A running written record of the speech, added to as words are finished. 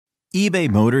eBay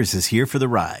Motors is here for the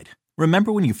ride.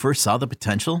 Remember when you first saw the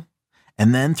potential?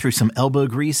 And then through some elbow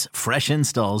grease, fresh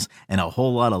installs, and a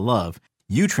whole lot of love,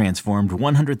 you transformed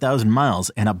 100,000 miles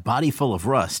and a body full of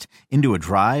rust into a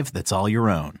drive that's all your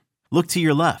own. Look to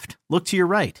your left. Look to your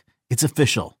right. It's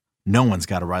official. No one's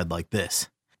got a ride like this.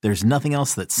 There's nothing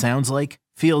else that sounds like,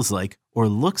 feels like, or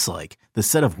looks like the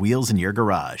set of wheels in your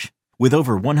garage. With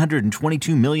over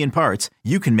 122 million parts,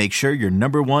 you can make sure your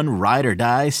number one ride or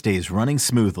die stays running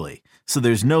smoothly. So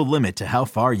there's no limit to how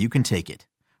far you can take it.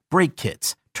 Brake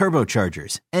kits,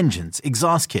 turbochargers, engines,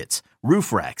 exhaust kits,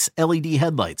 roof racks, LED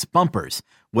headlights, bumpers,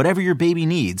 whatever your baby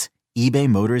needs, eBay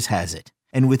Motors has it.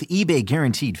 And with eBay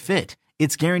Guaranteed Fit,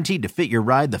 it's guaranteed to fit your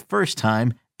ride the first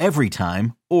time, every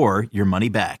time, or your money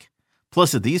back.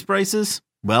 Plus at these prices,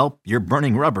 well, you're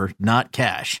burning rubber, not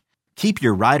cash. Keep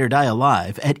your ride or die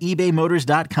alive at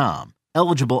ebaymotors.com.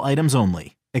 Eligible items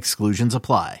only. Exclusions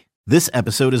apply. This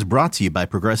episode is brought to you by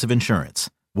Progressive Insurance.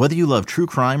 Whether you love true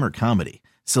crime or comedy,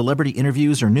 celebrity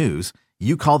interviews or news,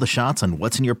 you call the shots on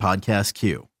what's in your podcast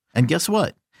queue. And guess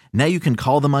what? Now you can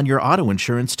call them on your auto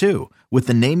insurance too with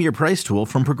the Name Your Price tool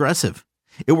from Progressive.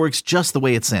 It works just the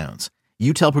way it sounds.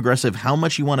 You tell Progressive how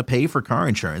much you want to pay for car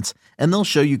insurance, and they'll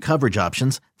show you coverage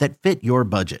options that fit your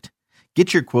budget.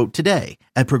 Get your quote today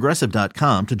at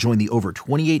Progressive.com to join the over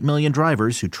 28 million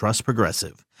drivers who trust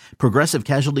Progressive. Progressive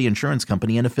Casualty Insurance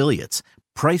Company and Affiliates.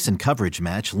 Price and coverage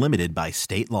match limited by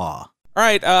state law. All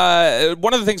right,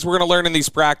 one of the things we're going to learn in these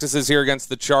practices here against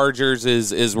the Chargers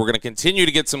is we're going to continue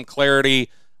to get some clarity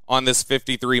on this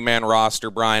 53-man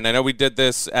roster, Brian. I know we did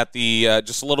this at the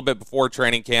just a little bit before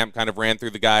training camp, kind of ran through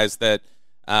the guys that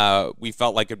we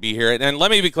felt like could be here. And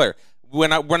let me be clear.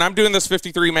 When I'm doing this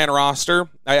 53-man roster,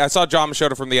 I saw John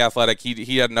Machota from The Athletic.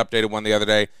 He had an updated one the other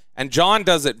day. And John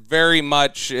does it very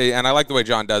much, and I like the way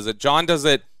John does it. John does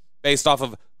it based off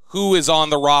of who is on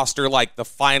the roster, like the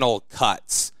final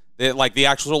cuts, like the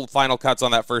actual final cuts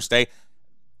on that first day.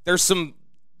 There's some,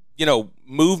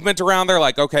 movement around there.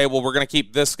 Like, okay, well, we're going to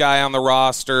keep this guy on the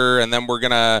roster, and then we're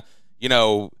going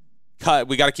to, cut.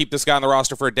 We got to keep this guy on the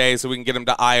roster for a day so we can get him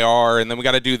to IR, and then we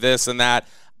got to do this and that.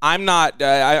 I'm not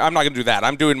going to do that.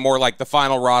 I'm doing more like the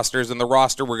final rosters and the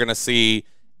roster we're going to see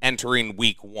entering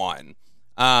week one.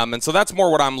 And so that's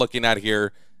more what I'm looking at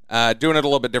here, doing it a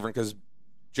little bit different because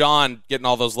John getting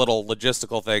all those little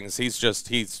logistical things,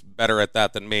 he's better at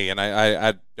that than me, and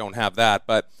I don't have that.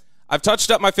 But I've touched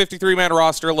up my 53-man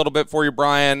roster a little bit for you,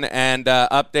 Brian, and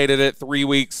updated it 3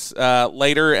 weeks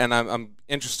later, and I'm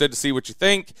interested to see what you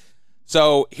think.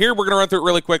 So here we're going to run through it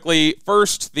really quickly.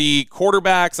 First, the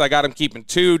quarterbacks. I got him keeping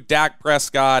 2, Dak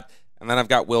Prescott, and then I've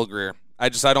got Will Grier. I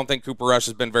don't think Cooper Rush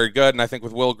has been very good, and I think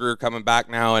with Will Grier coming back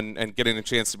now and getting a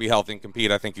chance to be healthy and compete,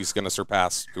 I think he's going to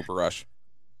surpass Cooper Rush.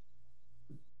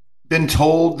 Been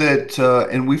told that,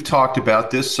 and we've talked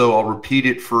about this, so I'll repeat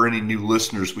it for any new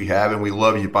listeners we have, and we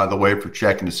love you, by the way, for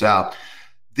checking us out.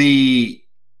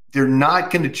 They're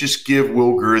not going to just give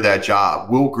Will Grier that job.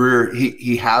 Will Grier,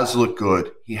 he has looked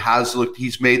good.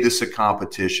 He's made this a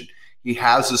competition. He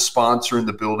has a sponsor in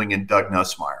the building in Doug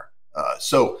Nussmeier.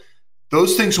 So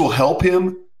those things will help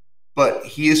him, but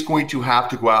he is going to have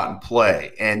to go out and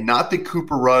play. And not that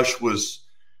Cooper Rush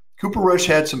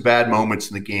had some bad moments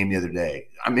in the game the other day.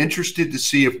 I'm interested to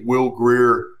see if Will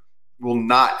Grier will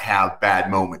not have bad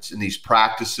moments in these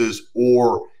practices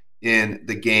or in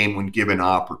the game when given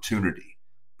opportunity.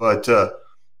 But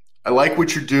I like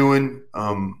what you're doing.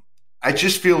 I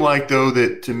just feel like, though,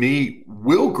 that to me,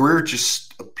 Will Grier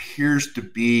just appears to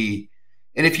be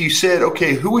 – and if you said,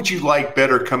 okay, who would you like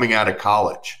better coming out of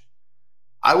college?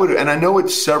 I would – and I know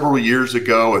it's several years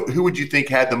ago. Who would you think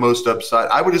had the most upside?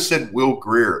 I would have said Will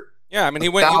Grier. Yeah, I mean, he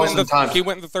went in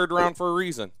the third round for a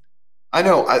reason. I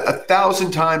know.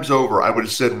 1,000 times over, I would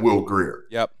have said Will Grier.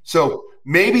 Yep. So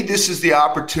maybe this is the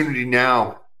opportunity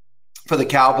now for the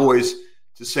Cowboys –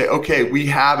 to say, okay, we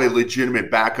have a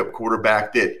legitimate backup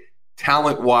quarterback that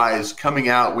talent-wise coming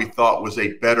out we thought was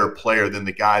a better player than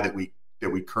the guy that we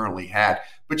currently had.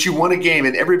 But you won a game,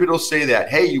 and everybody will say that,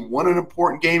 hey, you won an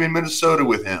important game in Minnesota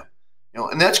with him.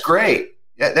 And that's great.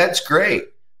 Yeah, that's great.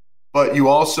 But you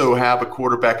also have a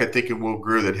quarterback, I think, in Will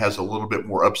Grier that has a little bit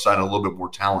more upside and a little bit more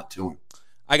talent to him.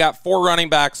 I got 4 running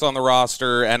backs on the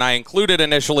roster, and I included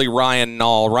initially Ryan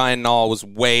Nall. Ryan Nall was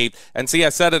waived. And see, I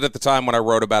said it at the time when I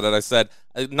wrote about it. I said,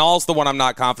 Nall's the one I'm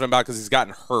not confident about because he's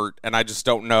gotten hurt, and I just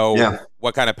don't know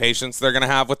what kind of patience they're going to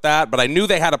have with that. But I knew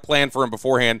they had a plan for him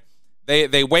beforehand.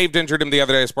 They waived injured him the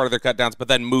other day as part of their cutdowns, but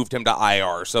then moved him to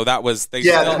IR. So that was –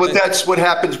 but that's what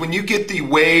happens when you get the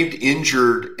waived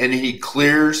injured and he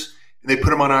clears and they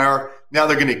put him on IR. Now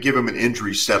they're going to give him an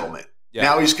injury settlement. Yeah.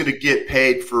 Now he's going to get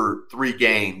paid for 3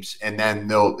 games, and then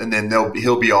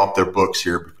he'll be off their books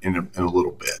here in a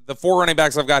little bit. The 4 running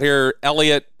backs I've got here: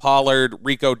 Elliott, Pollard,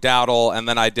 Rico Dowdle, and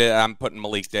then I'm putting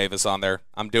Malik Davis on there.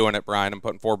 I'm doing it, Brian. I'm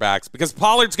putting 4 backs because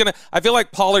I feel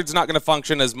like Pollard's not going to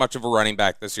function as much of a running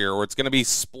back this year, or it's going to be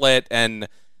split, and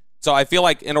so I feel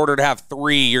like in order to have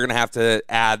 3, you're going to have to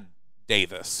add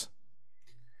Davis.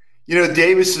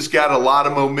 Davis has got a lot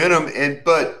of momentum,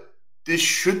 but this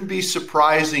shouldn't be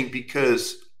surprising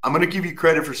because I'm going to give you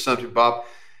credit for something, Bob.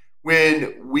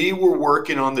 When we were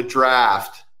working on the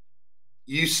draft,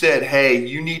 you said, hey,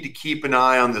 you need to keep an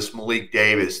eye on this Malik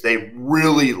Davis. They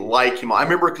really like him. I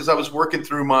remember because I was working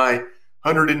through my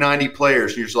 190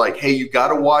 players, and you're just like, hey, you got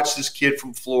to watch this kid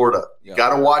from Florida. You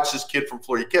got to watch this kid from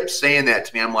Florida. You kept saying that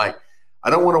to me. I'm like,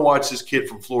 I don't want to watch this kid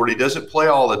from Florida. He doesn't play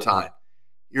all the time.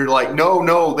 You're like,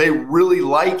 no, they really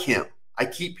like him. I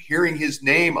keep hearing his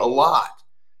name a lot.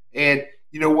 And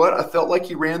you know what? I felt like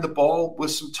he ran the ball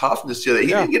with some toughness today. He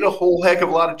didn't get a whole heck of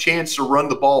a lot of chance to run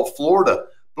the ball at Florida.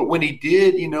 But when he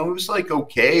did, it was like,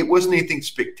 okay, it wasn't anything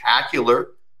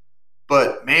spectacular.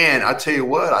 But, man, I tell you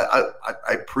what,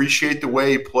 I appreciate the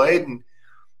way he played. And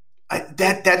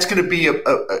that's going to be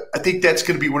I think that's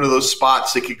going to be one of those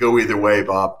spots that could go either way,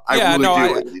 Bob. I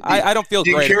really do. I don't feel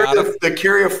great about it. They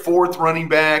carry a 4th running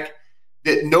back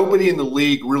that nobody in the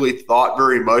league really thought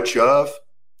very much of.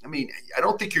 I mean, I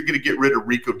don't think you're going to get rid of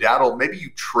Rico Dowdle. Maybe you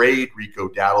trade Rico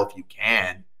Dowdle if you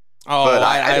can. Oh, but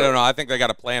I don't know. I think they got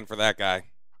a plan for that guy.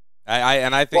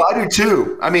 I think. Well, I do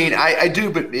too. I mean, I do.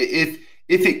 But if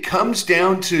it comes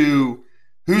down to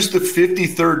who's the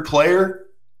 53rd player,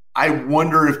 I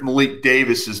wonder if Malik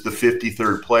Davis is the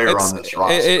 53rd player on this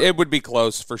roster. It would be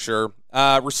close for sure.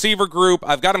 Receiver group,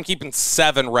 I've got him keeping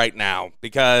 7 right now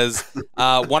because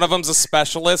one of them's a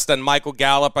specialist, and Michael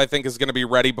Gallup, I think, is going to be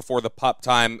ready before the pup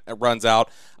time runs out.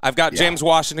 I've got James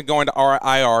Washington going to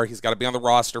IR. He's got to be on the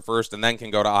roster first and then can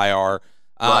go to IR.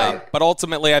 Right. But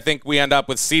ultimately, I think we end up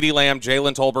with CeeDee Lamb,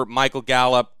 Jalen Tolbert, Michael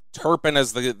Gallup, Turpin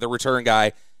as the return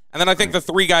guy. And then I think the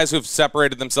 3 guys who have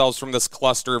separated themselves from this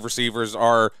cluster of receivers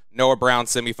are Noah Brown,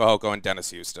 Simi Fehoko, and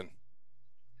Dennis Houston.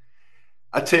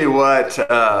 I tell you what,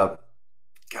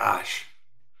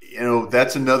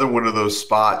 that's another one of those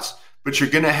spots. But you're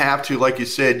going to have to, like you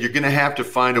said, you're going to have to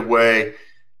find a way.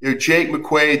 Jake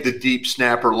McQuaid, the deep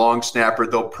snapper, long snapper,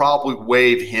 they'll probably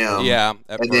waive him. Yeah,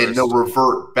 and then they'll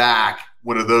revert back,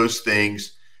 one of those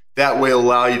things. That way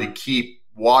allow you to keep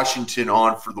Washington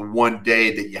on for the one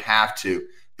day that you have to.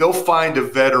 They'll find a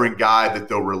veteran guy that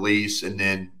they'll release, and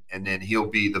then he'll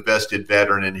be the vested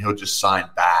veteran, and he'll just sign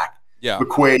back. Yeah,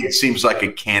 McQuaid seems like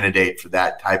a candidate for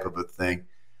that type of a thing.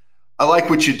 I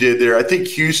like what you did there. I think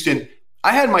Houston –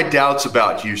 I had my doubts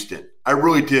about Houston. I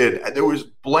really did. There was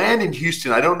Bland in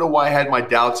Houston. I don't know why I had my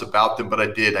doubts about them, but I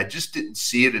did. I just didn't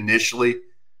see it initially.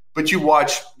 But you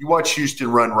watch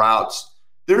Houston run routes.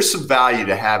 There's some value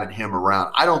to having him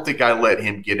around. I don't think I let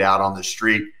him get out on the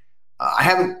street. I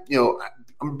haven't –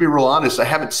 I'm going to be real honest. I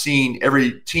haven't seen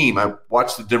every team. I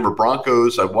watched the Denver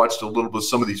Broncos. I watched a little bit of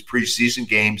some of these preseason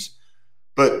games.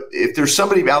 But if there's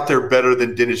somebody out there better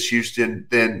than Dennis Houston,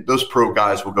 then those pro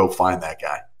guys will go find that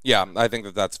guy. Yeah, I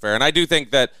think that's fair. And I do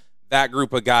think that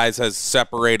group of guys has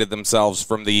separated themselves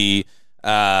from the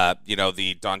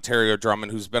Dontario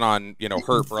Drummond, who's been on,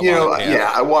 hurt for a long time.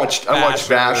 Yeah, I watched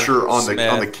Basher on the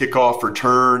kickoff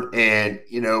return, and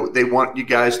they want you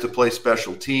guys to play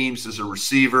special teams as a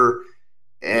receiver.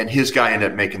 And his guy ended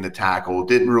up making the tackle.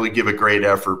 Didn't really give a great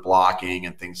effort blocking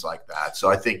and things like that. So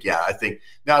I think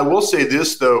now I will say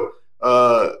this though,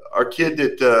 our kid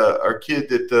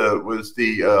that was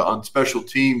the on special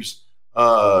teams,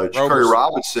 Shakari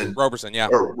Roberson,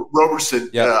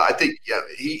 I think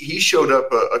he showed up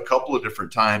a couple of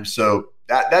different times. So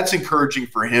that's encouraging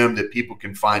for him that people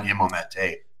can find him on that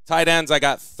tape. Tight ends, I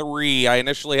got 3. I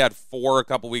initially had 4 a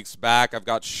couple weeks back. I've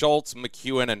got Schultz,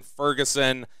 McEwen, and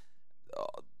Ferguson.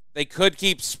 They could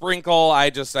keep Sprinkle. I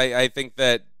think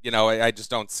that, I just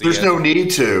don't see There's no need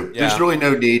to. Yeah. There's really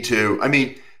no need to. I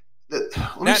mean,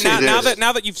 let me say this.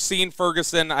 Now that you've seen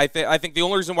Ferguson, I think the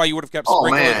only reason why you would have kept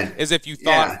Sprinkle is if you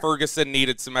thought Ferguson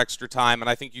needed some extra time, and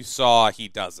I think you saw he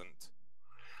doesn't.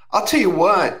 I'll tell you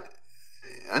what.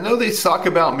 I know they talk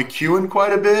about McEwen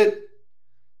quite a bit.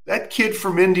 That kid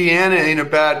from Indiana ain't a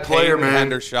bad player,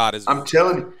 man. Hendershot is. I'm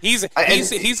telling you, he's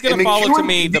going to follow to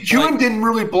me. McEwen didn't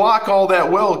really block all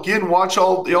that well. Again, watch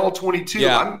all 22.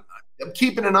 Yeah. I'm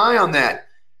keeping an eye on that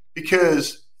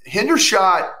because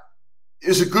Hendershot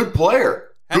is a good player.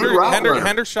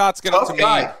 Hendershot's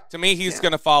going to me. He's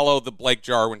going to follow the Blake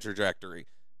Jarwin trajectory.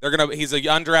 He's an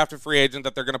undrafted free agent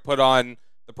that they're going to put on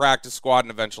the practice squad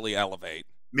and eventually elevate.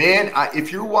 Man,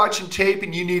 if you're watching tape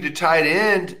and you need a tight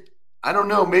end, I don't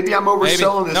know. Maybe I'm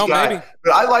overselling this guy. Maybe.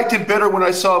 But I liked him better when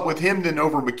I saw it with him than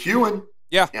over McEwen.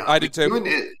 Yeah, I did too.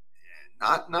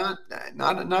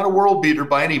 Not a world beater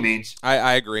by any means.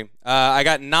 I agree. I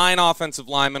got 9 offensive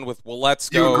linemen with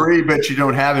Waletzko. You agree, but you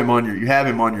don't have him on your. You have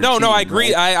him on your. No, team, no, I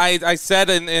agree. Right? I said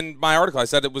in my article, I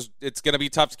said it's going to be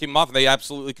tough to keep him off, and they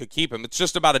absolutely could keep him. It's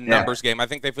just about a numbers game. I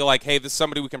think they feel like, hey, this is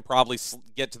somebody we can probably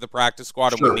get to the practice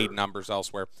squad, and we need numbers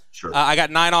elsewhere. Sure. I got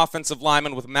 9 offensive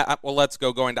linemen with Matt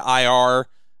Waletzko going to IR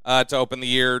to open the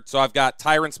year. So I've got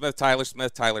Tyron Smith,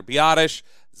 Tyler Biotish,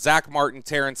 Zach Martin,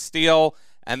 Terrence Steele.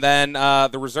 And then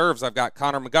the reserves, I've got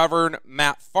Connor McGovern,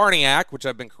 Matt Farniak, which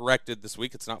I've been corrected this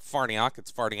week. It's not Farniak,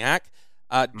 it's Farniak.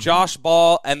 Josh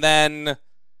Ball, and then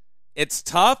it's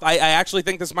tough. I actually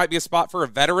think this might be a spot for a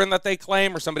veteran that they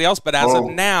claim or somebody else. But as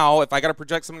of now, if I got to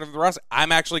project something to the rest,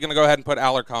 I'm actually going to go ahead and put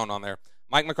Alarcon on there.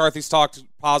 Mike McCarthy's talked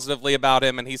positively about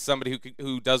him, and he's somebody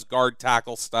who does guard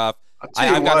tackle stuff.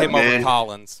 I've got him over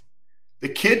Collins. The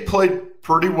kid played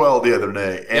pretty well the other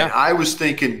day, and I was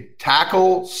thinking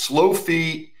tackle, slow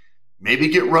feet, maybe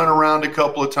get run around a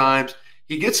couple of times.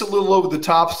 He gets a little over the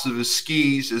tops of his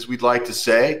skis, as we'd like to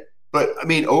say. But, I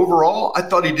mean, overall, I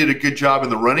thought he did a good job in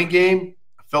the running game.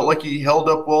 I felt like he held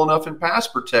up well enough in pass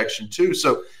protection, too.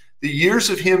 So the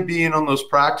years of him being on those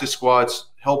practice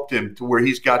squads helped him to where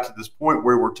he's got to this point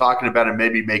where we're talking about him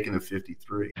maybe making the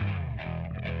 53.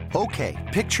 Okay,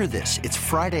 picture this. It's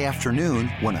Friday afternoon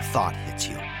when a thought hits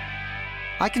you.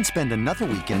 I can spend another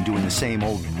weekend doing the same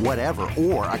old whatever,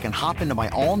 or I can hop into my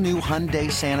all-new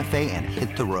Hyundai Santa Fe and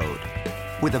hit the road.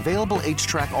 With available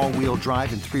H-Track all-wheel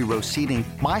drive and 3-row seating,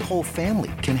 my whole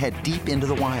family can head deep into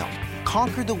the wild.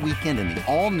 Conquer the weekend in the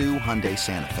all-new Hyundai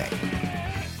Santa Fe.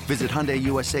 Visit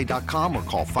HyundaiUSA.com or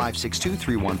call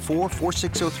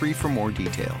 562-314-4603 for more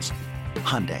details.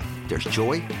 Hyundai, there's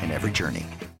joy in every journey.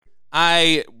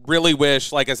 I really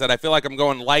wish, like I said, I feel like I'm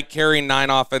going light carrying 9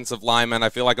 offensive linemen. I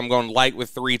feel like I'm going light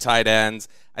with 3 tight ends.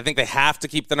 I think they have to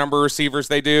keep the number of receivers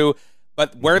they do.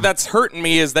 But where that's hurting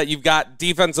me is that you've got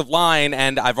defensive line,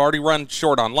 and I've already run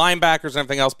short on linebackers and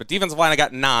everything else. But defensive line, I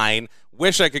got 9.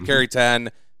 Wish I could carry 10.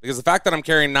 Because the fact that I'm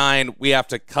carrying 9, we have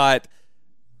to cut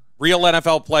real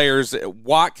NFL players.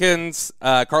 Watkins,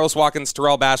 Carlos Watkins,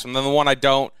 Terrell Basham. And then the one I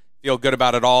don't feel good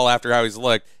about at all after how he's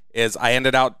looked is I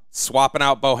ended out swapping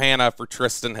out Bohanna for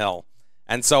Tristan Hill.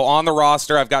 And so on the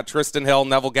roster, I've got Tristan Hill,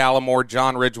 Neville Gallimore,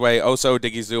 John Ridgway, Oso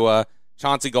Odigizua,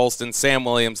 Chauncey Golston, Sam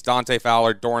Williams, Dante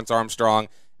Fowler, Dorrance Armstrong,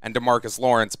 and DeMarcus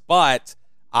Lawrence. But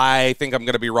I think I'm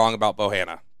going to be wrong about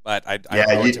Bohanna. But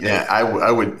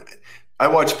I would. I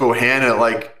watched Bohanna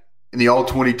like in the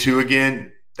All-22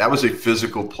 again. That was a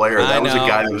physical player. That was a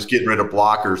guy that was getting rid of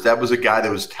blockers. That was a guy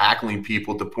that was tackling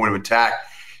people at the point of attack.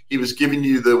 He was giving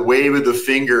you the wave of the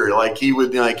finger, like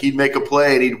he'd make a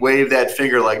play and he'd wave that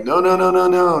finger, like no, not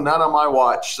on my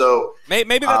watch. So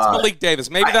maybe that's Malik Davis.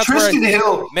 Maybe that's Tristan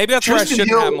Hill. Maybe that's where I shouldn't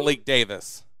have Malik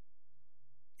Davis.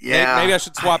 Yeah, maybe I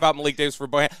should swap out Malik Davis for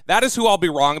Bohanna. That is who I'll be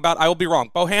wrong about. I will be wrong.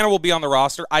 Bohanna will be on the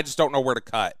roster. I just don't know where to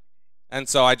cut, and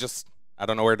so I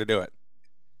don't know where to do it.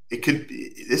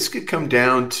 This could come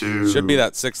down to should be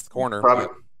that 6th corner.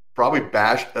 Probably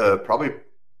Basham.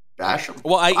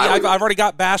 Well, I've already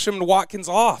got Basham and Watkins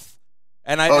off,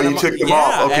 and you took them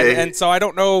off. Okay, and so I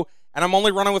don't know, and I'm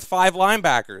only running with 5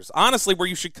 linebackers. Honestly, where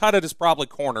you should cut it is probably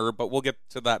corner, but we'll get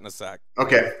to that in a sec.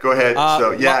 Okay, go ahead.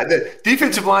 The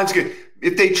defensive line's good.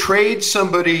 If they trade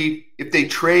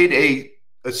a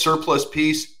surplus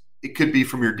piece, it could be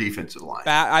from your defensive line.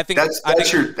 I think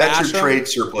that's your trade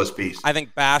surplus piece. I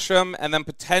think Basham, and then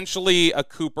potentially a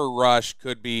Cooper Rush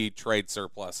could be trade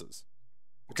surpluses.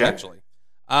 Potentially. Okay.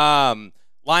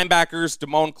 Linebackers,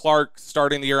 Damone Clark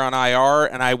starting the year on IR,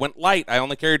 and I went light. I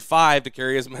only carried 5 to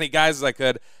carry as many guys as I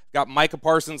could. Got Micah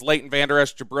Parsons, Leighton Vander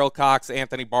Esch, Jabril Cox,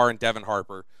 Anthony Barr, and Devin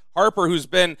Harper. Harper, who's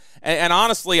been, and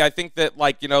honestly, I think that,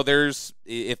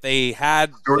 if they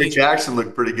had... Story Jackson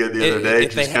looked pretty good the other day,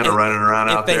 just kind of running around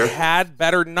out there. If they had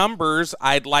better numbers,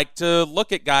 I'd like to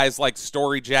look at guys like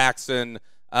Story Jackson,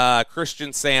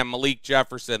 Christian Sam, Malik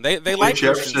Jefferson. They like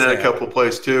Jefferson had a couple of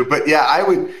plays too. But, yeah, I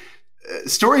would...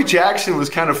 Story Jackson was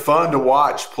kind of fun to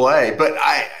watch play, but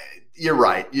you're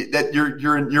right. That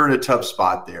you're in a tough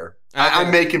spot there. I'm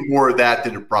making more of that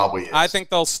than it probably is. I think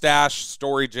they'll stash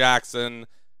Story Jackson.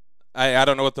 I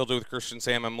don't know what they'll do with Christian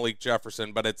Sam and Malik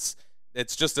Jefferson, but it's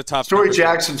just a tough. Story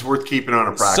Jackson's worth keeping on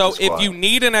a practice squad. So if you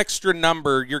need an extra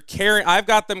number, you're carrying. I've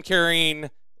got them carrying.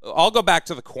 I'll go back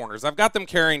to the corners. I've got them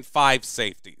carrying 5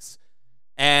 safeties,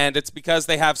 and it's because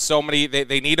they have so many.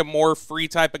 They need a more free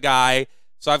type of guy.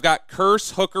 So I've got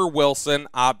Curse, Hooker, Wilson,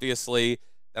 obviously.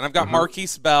 Then I've got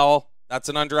Marquise Bell. That's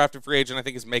an undrafted free agent I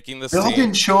think is making this Bill team.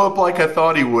 didn't show up like I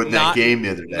thought he would in that game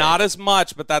the other day. Not as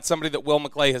much, but that's somebody that Will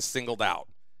McClay has singled out.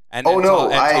 I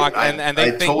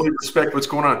totally respect what's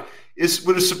going on.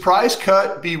 Would a surprise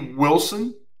cut be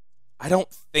Wilson? I don't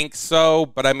think so,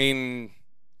 but I mean,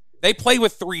 they play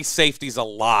with 3 safeties a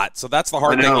lot, so that's the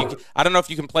hard thing. I don't know if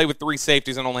you can play with 3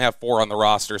 safeties and only have 4 on the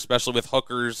roster, especially with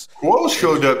hookers. Coyle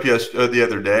showed up the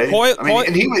other day.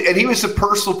 And he was a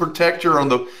personal protector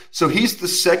so he's the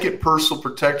second personal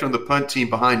protector on the punt team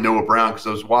behind Noah Brown, because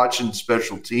I was watching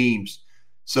special teams.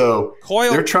 So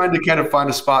they're trying to kind of find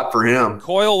a spot for him.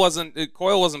 Coyle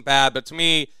wasn't bad, but to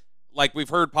me, like, we've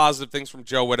heard positive things from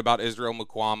Joe Witt about Israel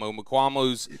Mukuamu.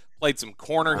 Mukuamu's played some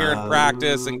corner here in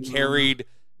practice and carried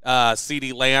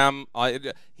CeeDee Lamb.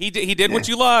 He did what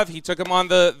you love. He took him on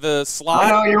the slot.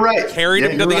 No, you're right. Carried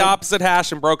him to the opposite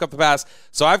hash and broke up the pass.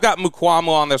 So I've got Mukuamu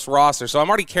on this roster. So I'm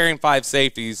already carrying 5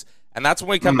 safeties. And that's when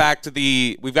we come back to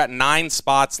we've got 9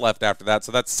 spots left after that.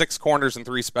 So that's 6 corners and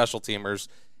 3 special teamers.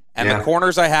 And the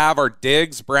corners I have are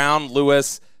Diggs, Brown,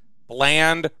 Lewis,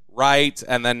 Bland, Wright,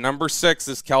 and then number 6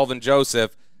 is Kelvin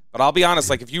Joseph. But I'll be honest,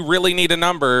 like, if you really need a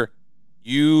number,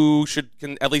 you should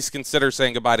at least consider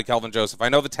saying goodbye to Kelvin Joseph. I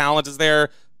know the talent is there,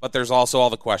 but there's also all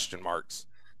the question marks.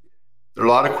 There are a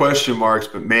lot of question marks,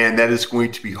 but man, that is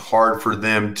going to be hard for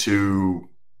them to,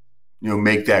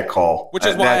 make that call. Which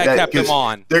is why I kept him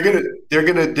on. They're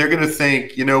gonna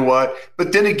think, you know what?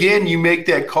 But then again, you make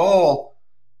that call,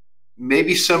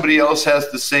 maybe somebody else has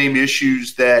the same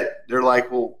issues that they're like,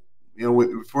 well,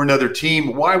 if we're another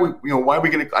team, why are we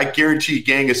going to – I guarantee a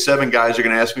gang of 7 guys are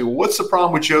going to ask me, well, what's the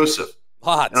problem with Joseph?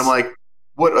 Lots. And I'm like,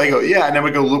 what? I go, yeah. And then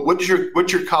we go, look, what's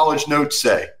your college notes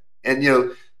say? And,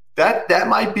 that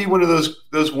might be one of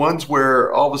those ones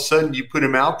where all of a sudden you put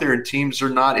him out there and teams are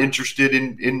not interested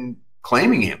in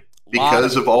claiming him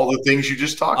because of all the things you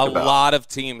just talked about. A lot of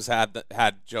teams had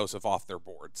Joseph off their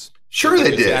boards. Sure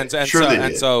they did. And they're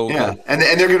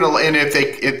gonna, and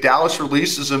if Dallas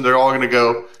releases him, they're all gonna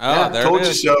go, told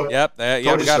you so. Yep, we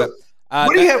got it.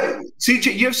 What do you have,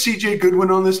 CJ? You have CJ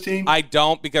Goodwin on this team? I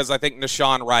don't, because I think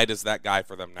Nashawn Wright is that guy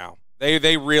for them now.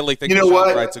 They really think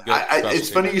Nashawn Wright's a good. It's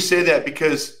funny you say that,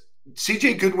 because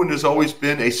CJ Goodwin has always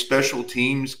been a special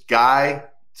teams guy,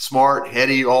 smart,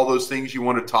 heady, all those things you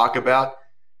want to talk about.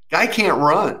 Guy can't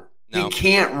run. No. He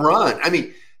can't run. I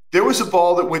mean, there was a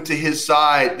ball that went to his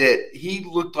side that he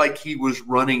looked like he was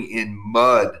running in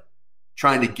mud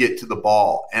trying to get to the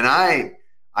ball. And I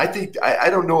think I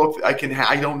don't know if I can.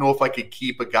 I don't know if I could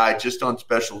keep a guy just on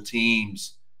special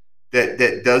teams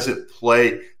that doesn't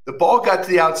play. The ball got to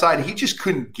the outside. He just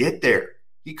couldn't get there.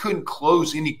 He couldn't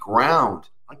close any ground.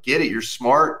 I get it. You're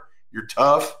smart. You're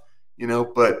tough.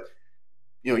 But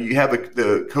you have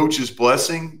the coach's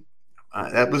blessing.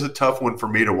 That was a tough one for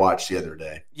me to watch the other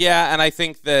day. Yeah, and I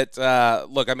think that,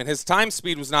 his time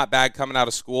speed was not bad coming out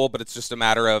of school, but it's just a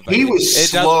matter of... He was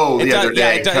slow the other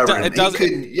day.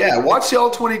 Watch the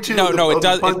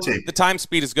All-22. The time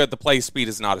speed is good. The play speed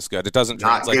is not as good. It doesn't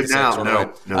translate. Not good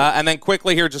now, no. And then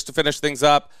quickly here, just to finish things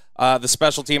up, the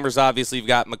special teamers, obviously, you've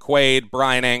got McQuaid,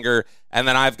 Brian Anger, and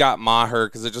then I've got Maher,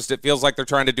 because it feels like they're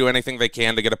trying to do anything they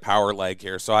can to get a power leg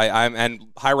here. So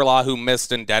and Hyrule, who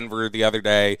missed in Denver the other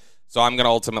day. So I'm going to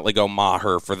ultimately go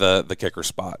Maher for the kicker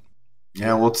spot.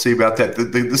 Yeah, we'll see about that.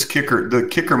 The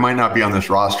kicker might not be on this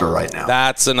roster right now.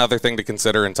 That's another thing to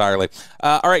consider entirely.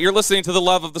 All right, you're listening to the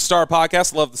Love of the Star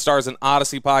podcast. Love the Star is an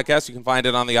Odyssey podcast. You can find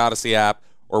it on the Odyssey app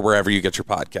or wherever you get your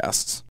podcasts.